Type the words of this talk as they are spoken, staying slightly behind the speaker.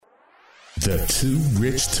The Too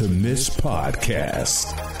Rich to Miss podcast.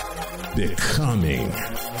 Becoming,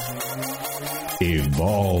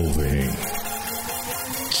 evolving,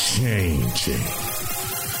 changing.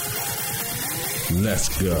 Let's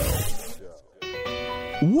go.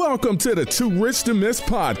 Welcome to the Too Rich to Miss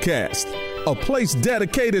podcast, a place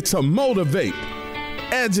dedicated to motivate,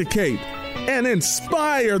 educate, and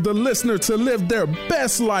inspire the listener to live their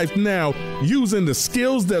best life now using the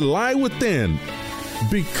skills that lie within.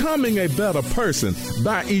 Becoming a better person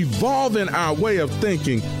by evolving our way of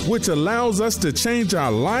thinking, which allows us to change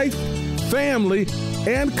our life, family,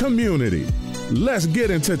 and community. Let's get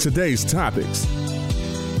into today's topics.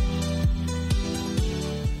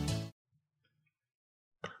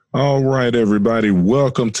 All right, everybody.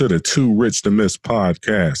 Welcome to the Too Rich to Miss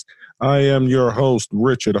podcast. I am your host,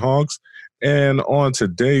 Richard Hawks. And on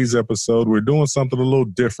today's episode, we're doing something a little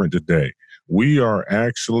different today. We are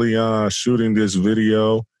actually shooting this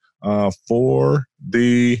video for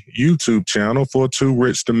the YouTube channel, for Too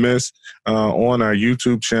Rich to Miss on our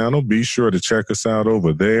YouTube channel. Be sure to check us out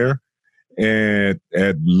over there. And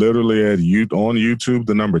on YouTube,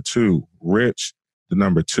 the number 2, Rich, the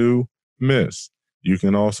number 2, Miss. You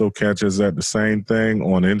can also catch us at the same thing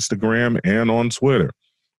on Instagram and on Twitter.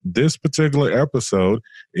 This particular episode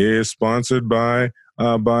is sponsored by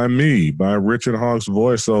me, by Richard Hawks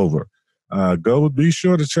Voiceover. Be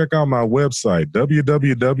sure to check out my website,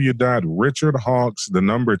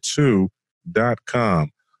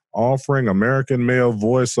 www.richardhawks2.com, offering American male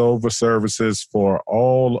voiceover services for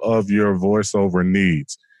all of your voiceover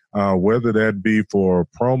needs, whether that be for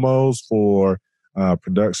promos, for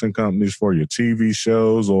production companies, for your TV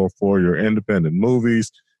shows, or for your independent movies,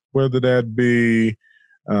 whether that be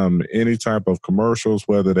any type of commercials,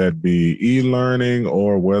 whether that be e-learning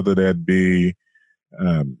or whether that be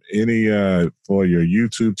any for your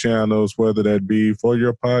YouTube channels, whether that be for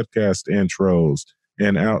your podcast intros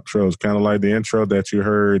and outros, kind of like the intro that you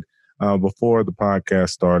heard before the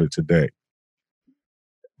podcast started today.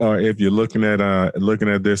 If you're looking at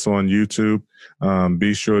this on YouTube,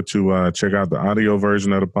 be sure to check out the audio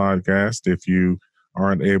version of the podcast if you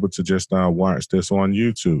aren't able to just watch this on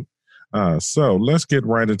YouTube. So let's get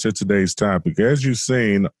right into today's topic. As you've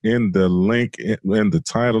seen in the link in the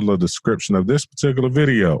title or description of this particular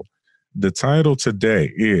video, the title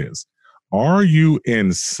today is, Are You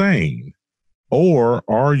Insane or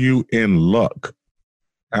Are You in Luck?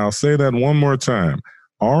 I'll say that one more time.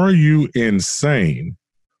 Are you insane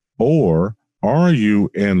or are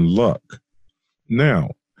you in luck? Now,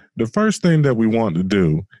 the first thing that we want to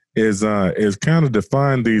do is kind of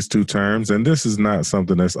define these two terms, and this is not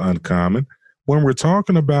something that's uncommon. When we're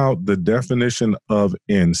talking about the definition of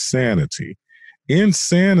insanity,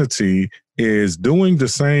 insanity is doing the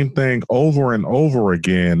same thing over and over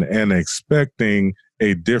again and expecting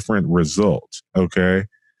a different result, okay?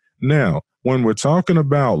 Now, when we're talking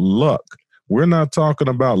about luck, we're not talking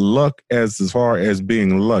about luck as far as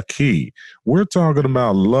being lucky. We're talking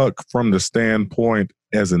about luck from the standpoint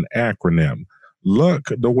as an acronym. Luck,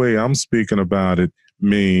 the way I'm speaking about it,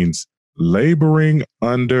 means laboring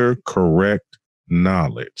under correct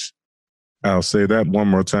knowledge. I'll say that one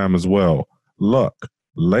more time as well. Luck,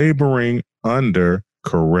 laboring under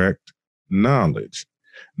correct knowledge.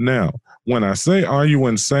 Now, when I say, are you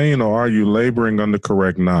insane or are you laboring under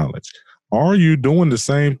correct knowledge? Are you doing the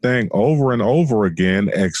same thing over and over again,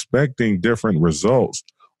 expecting different results?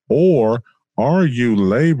 Or are you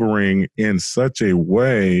laboring in such a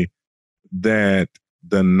way that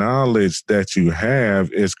the knowledge that you have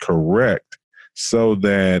is correct so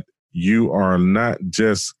that you are not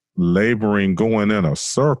just laboring, going in a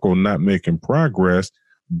circle, not making progress,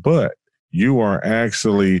 but you are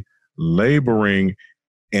actually laboring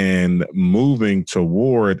and moving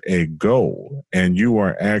toward a goal, and you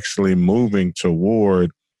are actually moving toward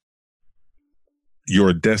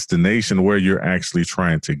your destination where you're actually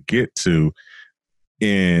trying to get to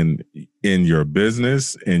in your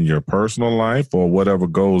business, in your personal life, or whatever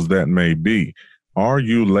goals that may be. Are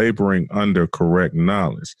you laboring under correct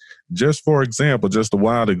knowledge? Just for example, just a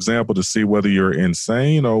wild example to see whether you're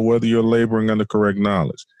insane or whether you're laboring under correct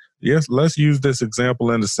knowledge. Yes, let's use this example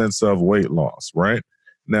in the sense of weight loss, right?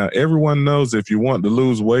 Now, everyone knows if you want to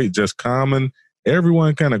lose weight, just common,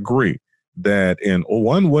 everyone can agree that in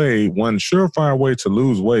one surefire way to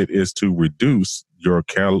lose weight is to reduce your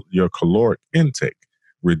caloric intake.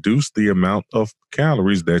 Reduce the amount of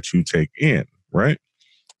calories that you take in, right?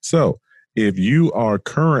 So if you are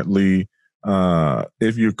currently not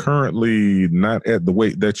at the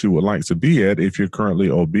weight that you would like to be at, if you're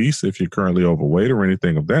currently obese, if you're currently overweight or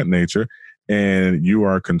anything of that nature, and you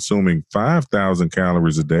are consuming 5,000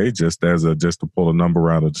 calories a day, just to pull a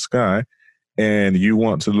number out of the sky, and you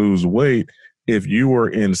want to lose weight, if you were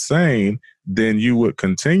insane, then you would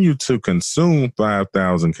continue to consume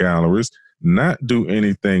 5,000 calories, not do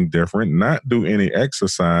anything different, not do any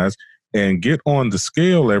exercise, and get on the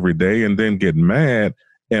scale every day and then get mad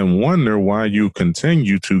and wonder why you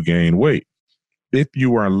continue to gain weight. If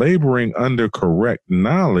you are laboring under correct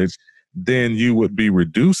knowledge, then you would be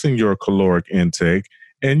reducing your caloric intake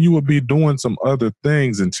and you would be doing some other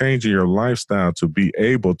things and changing your lifestyle to be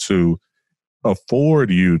able to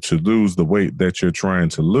afford you to lose the weight that you're trying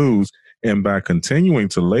to lose. And by continuing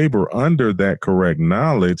to labor under that correct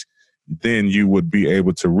knowledge, then you would be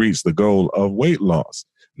able to reach the goal of weight loss.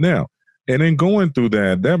 Now, and in going through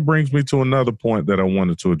that, that brings me to another point that I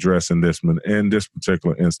wanted to address in this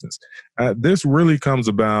particular instance. This really comes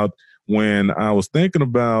about when I was thinking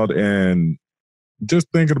about and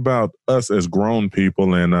just thinking about us as grown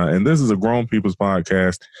people, and this is a grown people's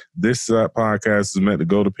podcast. This podcast is meant to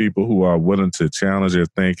go to people who are willing to challenge their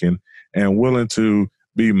thinking and willing to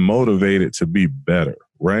be motivated to be better,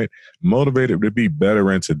 right? Motivated to be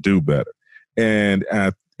better and to do better. And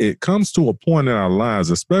it comes to a point in our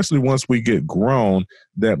lives, especially once we get grown,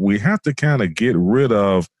 that we have to kind of get rid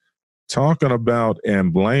of talking about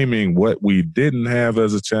and blaming what we didn't have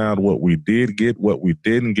as a child, what we did get, what we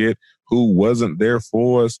didn't get, who wasn't there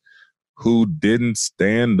for us, who didn't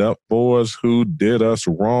stand up for us, who did us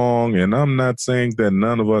wrong. And I'm not saying that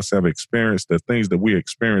none of us have experienced the things that we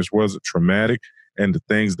experienced wasn't traumatic and the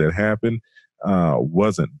things that happened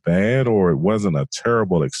wasn't bad or it wasn't a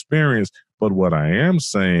terrible experience. But what I am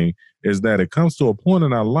saying is that it comes to a point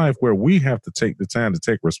in our life where we have to take the time to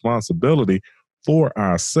take responsibility for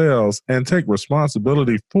ourselves and take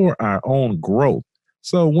responsibility for our own growth.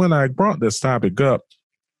 So when I brought this topic up,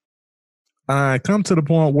 I come to the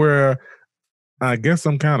point where I guess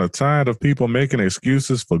I'm kind of tired of people making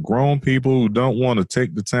excuses for grown people who don't want to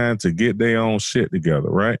take the time to get their own shit together,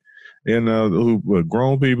 right? And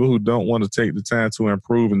grown people who don't want to take the time to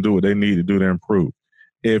improve and do what they need to do to improve.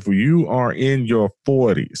 If you are in your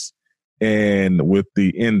 40s and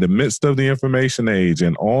in the midst of the information age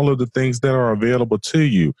and all of the things that are available to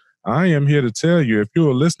you, I am here to tell you, if you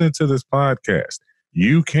are listening to this podcast,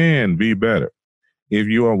 you can be better. If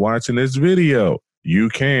you are watching this video, you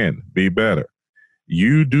can be better.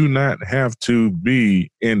 You do not have to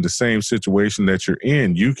be in the same situation that you're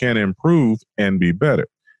in. You can improve and be better.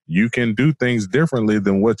 You can do things differently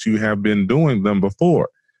than what you have been doing them before.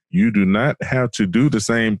 You do not have to do the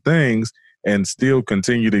same things and still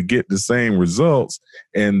continue to get the same results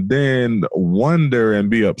and then wonder and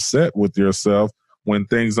be upset with yourself when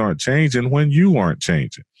things aren't changing, when you aren't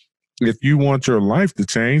changing. If you want your life to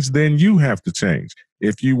change, then you have to change.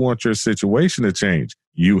 If you want your situation to change,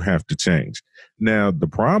 you have to change. Now, the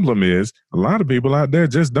problem is a lot of people out there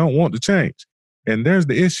just don't want to change. And there's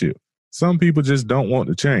the issue. Some people just don't want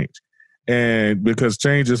to change. And because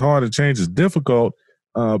change is hard and change is difficult,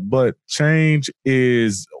 but change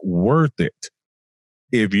is worth it.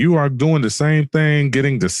 If you are doing the same thing,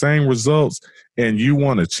 getting the same results, and you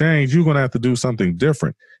want to change, you're going to have to do something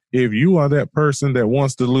different. If you are that person that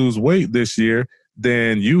wants to lose weight this year,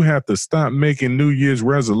 then you have to stop making New Year's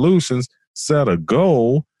resolutions, set a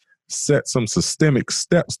goal, set some systemic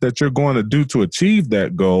steps that you're going to do to achieve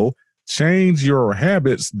that goal, change your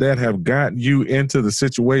habits that have gotten you into the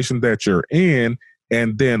situation that you're in,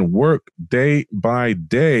 and then work day by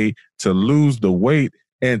day to lose the weight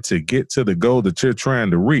and to get to the goal that you're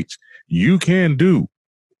trying to reach. You can do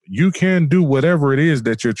whatever it is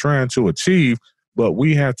that you're trying to achieve, but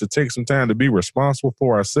we have to take some time to be responsible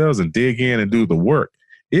for ourselves and dig in and do the work.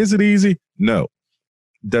 Is it easy? No.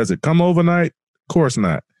 Does it come overnight? Of course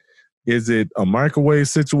not. Is it a microwave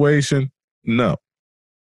situation? No.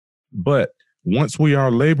 But once we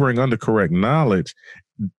are laboring under correct knowledge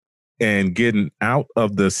and getting out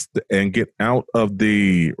of this and get out of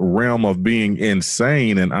the realm of being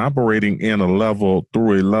insane and operating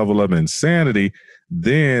through a level of insanity,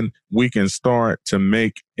 then we can start to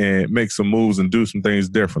make some moves and do some things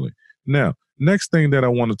differently. Now, next thing that I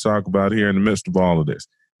want to talk about here in the midst of all of this,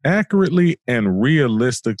 accurately and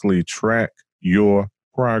realistically track your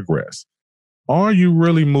progress. Are you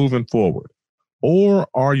really moving forward? Or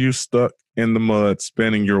are you stuck in the mud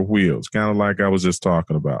spinning your wheels? Kind of like I was just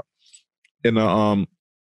talking about. And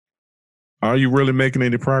are you really making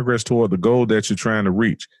any progress toward the goal that you're trying to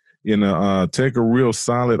reach? Take a real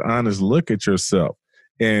solid, honest look at yourself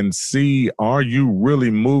and see, are you really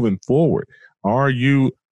moving forward? Are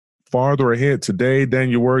you farther ahead today than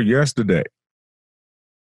you were yesterday?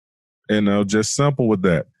 Just simple with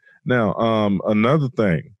that. Now, another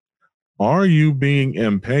thing, are you being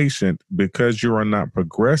impatient because you are not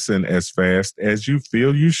progressing as fast as you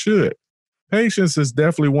feel you should? patience is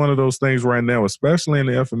definitely one of those things right now, especially in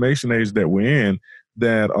the information age that we're in,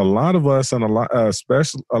 that a lot of us and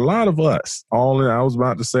especially a lot of us, all in, I was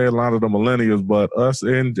about to say a lot of the millennials, but us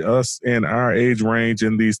in our age range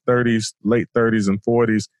in these 30s, late 30s and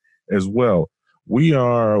 40s as well. A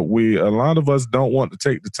lot of us don't want to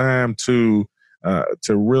take the time to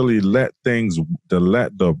really let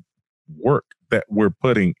the work that we're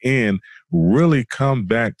putting in really come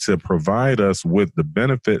back to provide us with the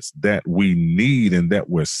benefits that we need and that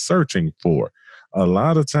we're searching for. A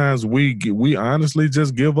lot of times we honestly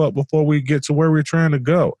just give up before we get to where we're trying to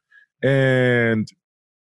go. And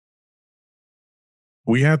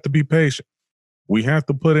we have to be patient. We have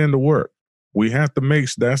to put in the work. We have to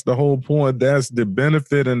that's the whole point. That's the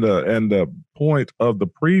benefit and the point of the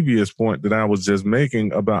previous point that I was just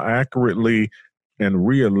making about accurately and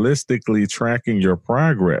realistically tracking your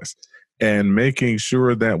progress and making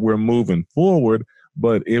sure that we're moving forward.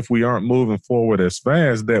 But if we aren't moving forward as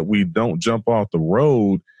fast, that we don't jump off the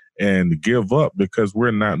road and give up because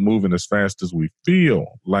we're not moving as fast as we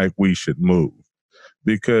feel like we should move.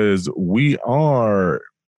 Because we are,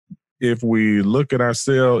 if we look at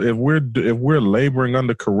ourselves, if we're laboring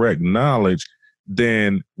under correct knowledge,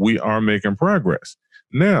 then we are making progress.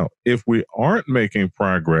 Now, if we aren't making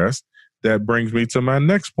progress, that brings me to my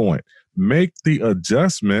next point. Make the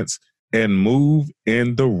adjustments and move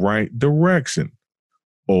in the right direction,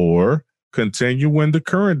 or continue in the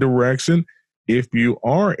current direction if you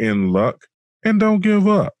are in luck, and don't give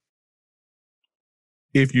up.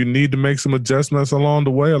 If you need to make some adjustments along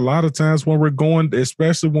the way, a lot of times when we're going,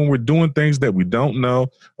 especially when we're doing things that we don't know,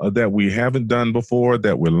 that we haven't done before,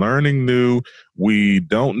 that we're learning new, we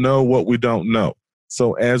don't know what we don't know.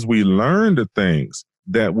 So as we learn the things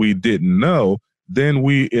that we didn't know, then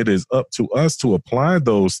it is up to us to apply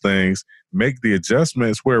those things, make the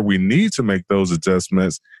adjustments where we need to make those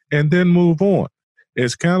adjustments, and then move on.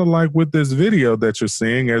 It's kind of like with this video that you're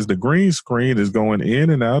seeing, as the green screen is going in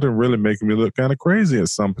and out and really making me look kind of crazy at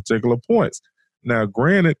some particular points. Now,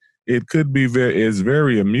 granted, it could be it's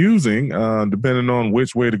very amusing, depending on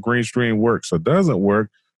which way the green screen works or doesn't work.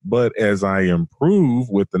 But as I improve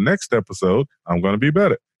with the next episode, I'm going to be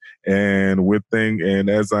better. And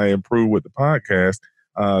as I improve with the podcast,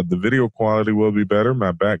 the video quality will be better.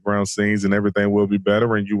 My background scenes and everything will be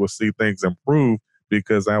better, and you will see things improve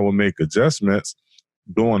because I will make adjustments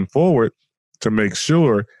going forward to make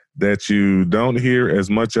sure that you don't hear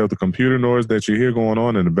as much of the computer noise that you hear going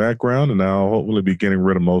on in the background. And I'll hopefully be getting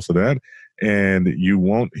rid of most of that. And you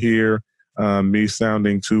won't hear me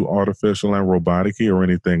sounding too artificial and robotic or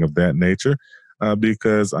anything of that nature,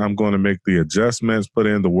 because I'm going to make the adjustments, put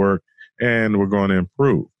in the work, and we're going to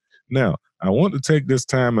improve. Now, I want to take this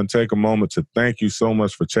time and take a moment to thank you so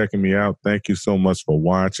much for checking me out. Thank you so much for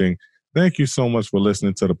watching. Thank you so much for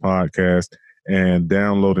listening to the podcast and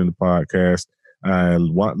downloading the podcast. I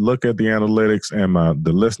look at the analytics, and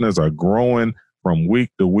the listeners are growing from week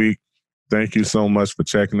to week. Thank you so much for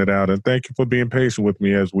checking it out, and thank you for being patient with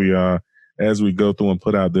me as we go through and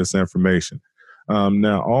put out this information.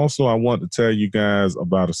 Now, also, I want to tell you guys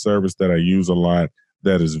about a service that I use a lot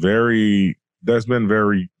it's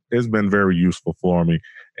been very useful for me.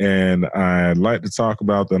 And I'd like to talk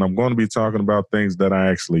about that. I'm going to be talking about things that I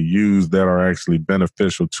actually use that are actually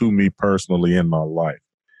beneficial to me personally in my life.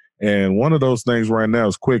 And one of those things right now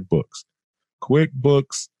is QuickBooks.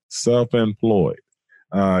 QuickBooks Self-Employed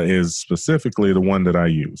is specifically the one that I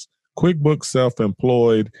use. QuickBooks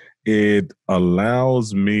Self-Employed, it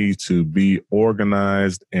allows me to be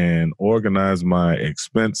organized and organize my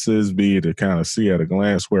expenses, be to kind of see at a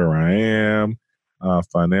glance where I am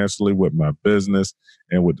financially with my business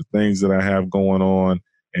and with the things that I have going on.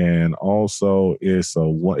 And also it's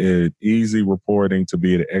easy reporting to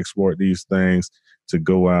be able to export these things to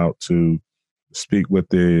go out to speak with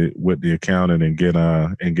the accountant and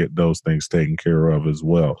get those things taken care of as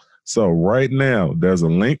well. So right now, there's a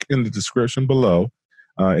link in the description below.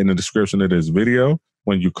 In the description of this video,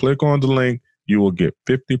 when you click on the link, you will get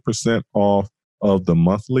 50% off of the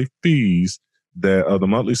monthly fees the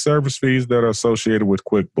monthly service fees that are associated with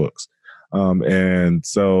QuickBooks. And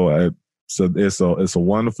so it's a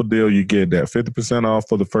wonderful deal. You get that 50% off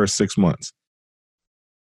for the first 6 months.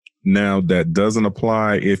 Now, that doesn't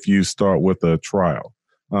apply if you start with a trial.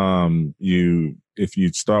 If you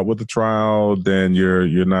start with the trial, then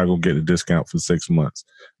you're not going to get a discount for 6 months.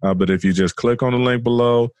 But if you just click on the link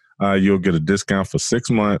below, you'll get a discount for 6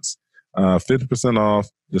 months, 50% off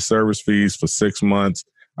the service fees for 6 months.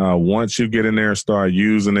 Once you get in there and start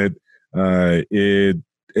using it,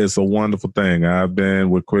 it's a wonderful thing. I've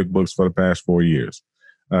been with QuickBooks for the past 4 years.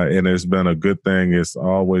 And it's been a good thing. It's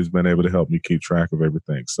always been able to help me keep track of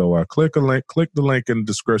everything. So click the link in the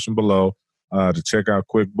description below to check out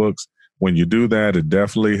QuickBooks. When you do that, it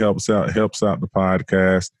definitely helps out the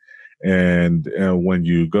podcast. And when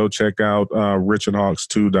you go check out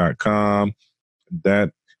richardhawks2.com,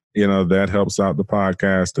 that helps out the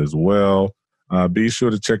podcast as well. Be sure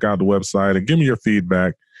to check out the website and give me your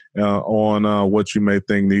feedback on what you may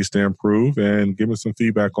think needs to improve, and give me some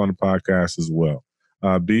feedback on the podcast as well.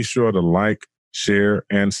 Be sure to like, share,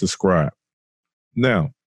 and subscribe.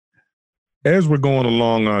 Now, as we're going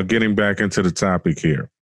along, getting back into the topic here,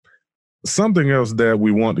 something else that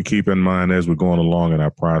we want to keep in mind as we're going along in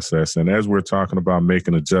our process, and as we're talking about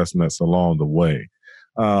making adjustments along the way,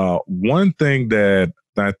 one thing that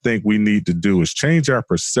I think we need to do is change our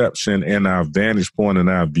perception and our vantage point and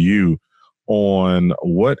our view on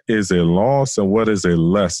what is a loss and what is a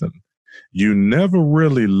lesson. You never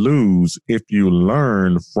really lose if you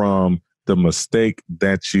learn from the mistake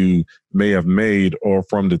that you may have made, or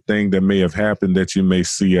from the thing that may have happened that you may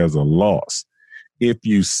see as a loss. If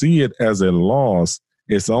you see it as a loss,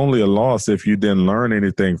 it's only a loss if you didn't learn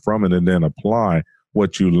anything from it and then apply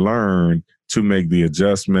what you learned to make the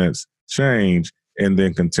adjustments, change, and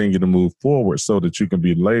then continue to move forward so that you can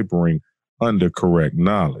be laboring under correct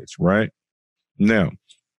knowledge, right? Now,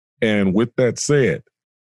 and with that said,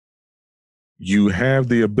 you have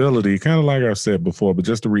the ability, kind of like I said before, but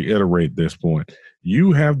just to reiterate this point,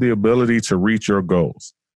 you have the ability to reach your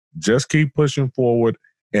goals. Just keep pushing forward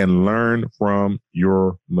and learn from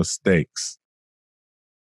your mistakes.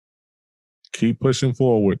 Keep pushing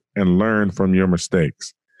forward and learn from your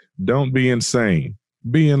mistakes. Don't be insane.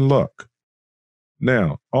 Be in luck.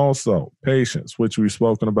 Now, also, patience, which we've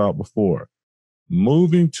spoken about before.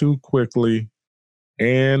 Moving too quickly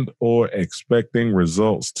and or expecting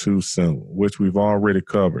results too soon, which we've already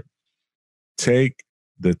covered. Take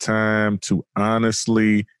the time to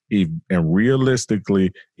honestly and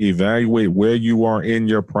realistically evaluate where you are in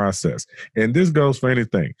your process. And this goes for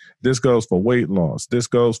anything. This goes for weight loss. This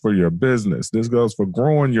goes for your business. This goes for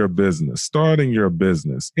growing your business, starting your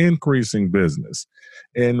business, increasing business.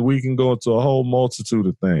 And we can go into a whole multitude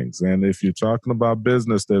of things. And if you're talking about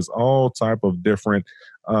business, there's all type of different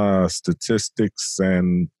statistics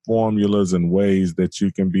and formulas and ways that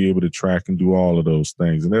you can be able to track and do all of those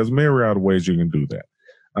things. And there's a myriad of ways you can do that.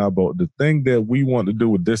 But the thing that we want to do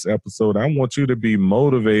with this episode, I want you to be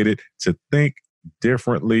motivated to think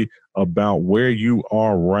differently about where you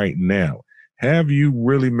are right now. Have you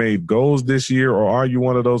really made goals this year, or are you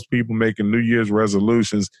one of those people making New Year's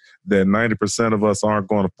resolutions that 90% of us aren't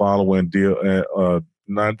going to follow and deal?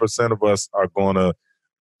 9% of us are going to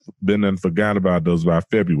been and forgot about those by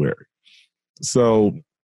February. So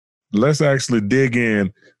let's actually dig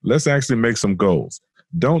in. Let's actually make some goals.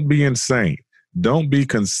 Don't be insane. Don't be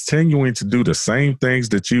continuing to do the same things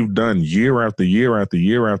that you've done year after year after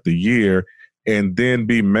year after year, and then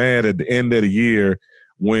be mad at the end of the year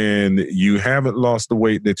when you haven't lost the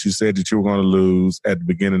weight that you said that you were going to lose at the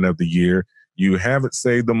beginning of the year. You haven't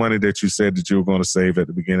saved the money that you said that you were going to save at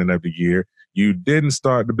the beginning of the year. You didn't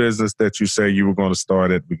start the business that you say you were going to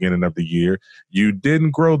start at the beginning of the year. You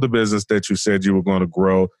didn't grow the business that you said you were going to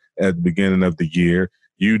grow at the beginning of the year.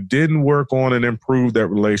 You didn't work on and improve that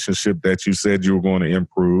relationship that you said you were going to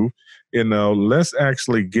improve. Let's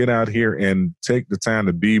actually get out here and take the time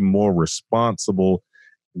to be more responsible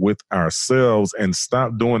with ourselves and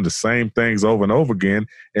stop doing the same things over and over again,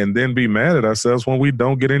 and then be mad at ourselves when we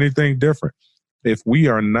don't get anything different. If we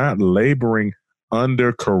are not laboring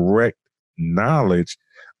under correct knowledge,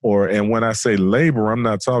 and when I say labor, I'm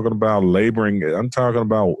not talking about laboring. I'm talking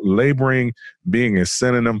about laboring being a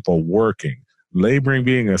synonym for working. Laboring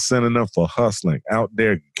being a synonym for hustling, out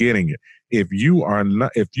there getting it. If you are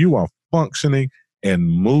functioning and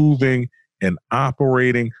moving and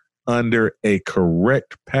operating under a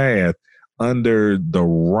correct path, under the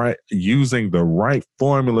right, using the right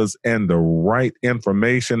formulas and the right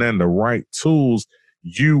information and the right tools,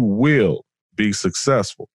 you will be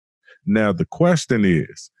successful. Now, the question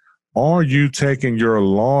is, are you taking your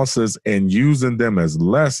losses and using them as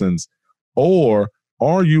lessons, or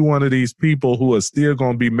are you one of these people who are still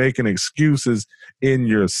going to be making excuses in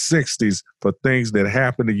your 60s for things that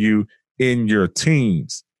happened to you in your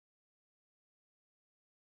teens?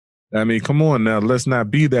 I mean, come on now. Let's not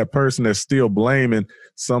be that person that's still blaming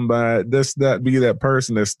somebody. Let's not be that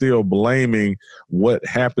person that's still blaming what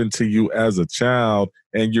happened to you as a child,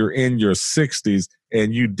 and you're in your 60s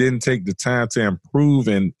and you didn't take the time to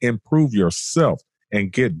improve yourself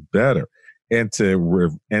and get better, and to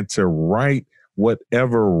right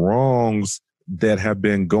whatever wrongs that have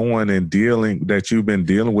been going and that you've been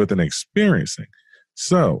dealing with and experiencing.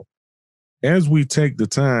 So, as we take the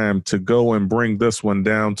time to go and bring this one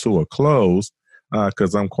down to a close,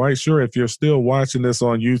 because I'm quite sure if you're still watching this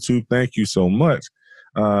on YouTube, thank you so much.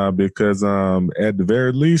 Because at the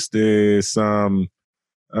very least, it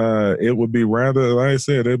would be rather, like I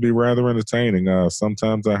said, it'd be rather entertaining.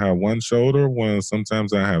 Sometimes I have one shoulder,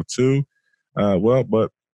 sometimes I have two. But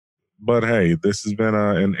hey, this has been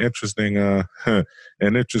an interesting an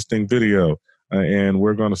interesting video, and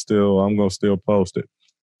I'm gonna still post it.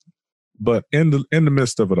 But in the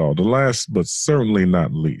midst of it all, the last but certainly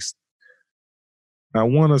not least, I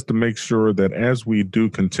want us to make sure that as we do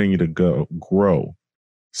continue to grow,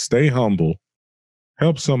 stay humble,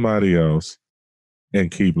 help somebody else,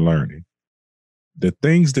 and keep learning. The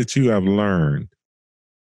things that you have learned,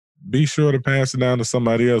 be sure to pass it down to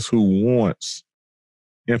somebody else who wants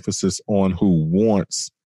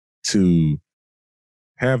to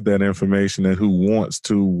have that information and who wants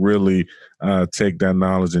to really take that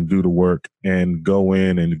knowledge and do the work and go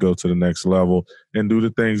in and go to the next level and do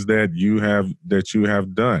the things that you have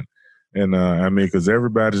done. And because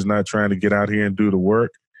everybody's not trying to get out here and do the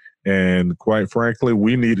work. And quite frankly,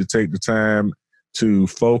 we need to take the time to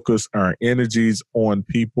focus our energies on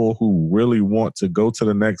people who really want to go to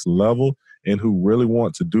the next level and who really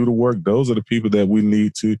want to do the work. Those are the people that we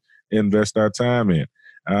need to invest our time in.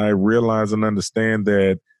 I realize and understand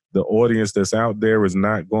that the audience that's out there is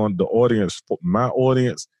not going, my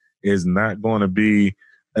audience is not going to be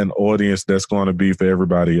an audience that's going to be for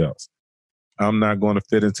everybody else. I'm not going to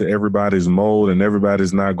fit into everybody's mold, and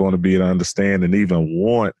everybody's not going to be able to understand and even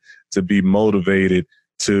want to be motivated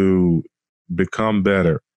to become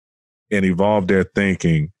better and evolve their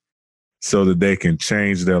thinking so that they can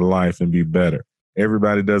change their life and be better.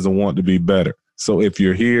 Everybody doesn't want to be better. So if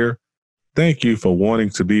you're here, thank you for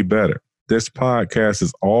wanting to be better. This podcast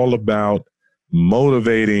is all about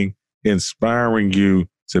motivating, inspiring you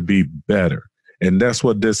to be better. And that's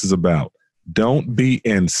what this is about. Don't be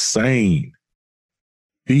insane.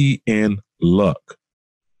 Be in luck.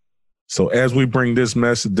 So as we bring this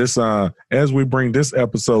as we bring this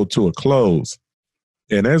episode to a close,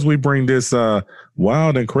 and as we bring this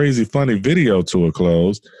wild and crazy funny video to a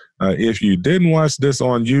close, if you didn't watch this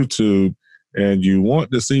on YouTube and you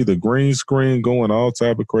want to see the green screen going all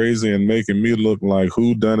type of crazy and making me look like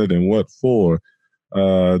who done it and what for,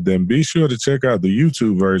 then be sure to check out the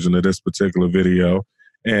YouTube version of this particular video.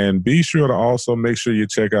 And be sure to also make sure you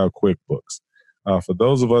check out QuickBooks. For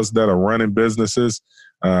those of us that are running businesses,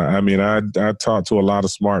 I talk to a lot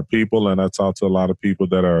of smart people, and I talk to a lot of people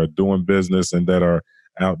that are doing business and that are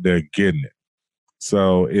out there getting it.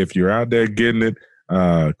 So if you're out there getting it,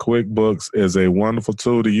 QuickBooks is a wonderful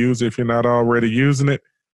tool to use. If you're not already using it,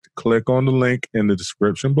 click on the link in the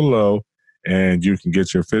description below, and you can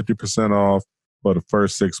get your 50% off for the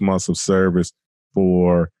first 6 months of service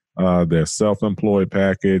for their self-employed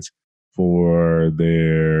package. It's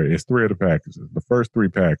 3 of the packages, the first 3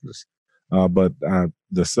 packages. But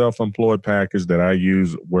the self-employed package that I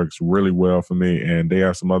use works really well for me. And they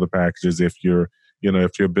have some other packages if your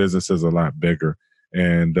business is a lot bigger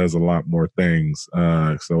and does a lot more things.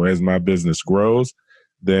 So as my business grows,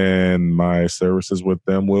 then my services with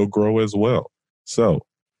them will grow as well. So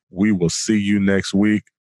we will see you next week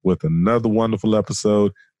with another wonderful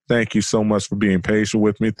episode. Thank you so much for being patient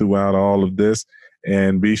with me throughout all of this.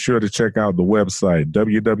 And be sure to check out the website,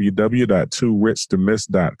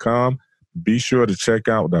 www.toorichtamiss.com. Be sure to check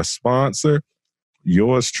out the sponsor,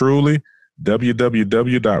 yours truly,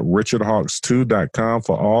 www.richardhawks2.com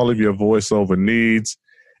for all of your voiceover needs.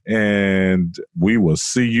 And we will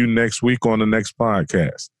see you next week on the next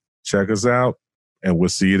podcast. Check us out, and we'll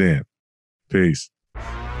see you then. Peace.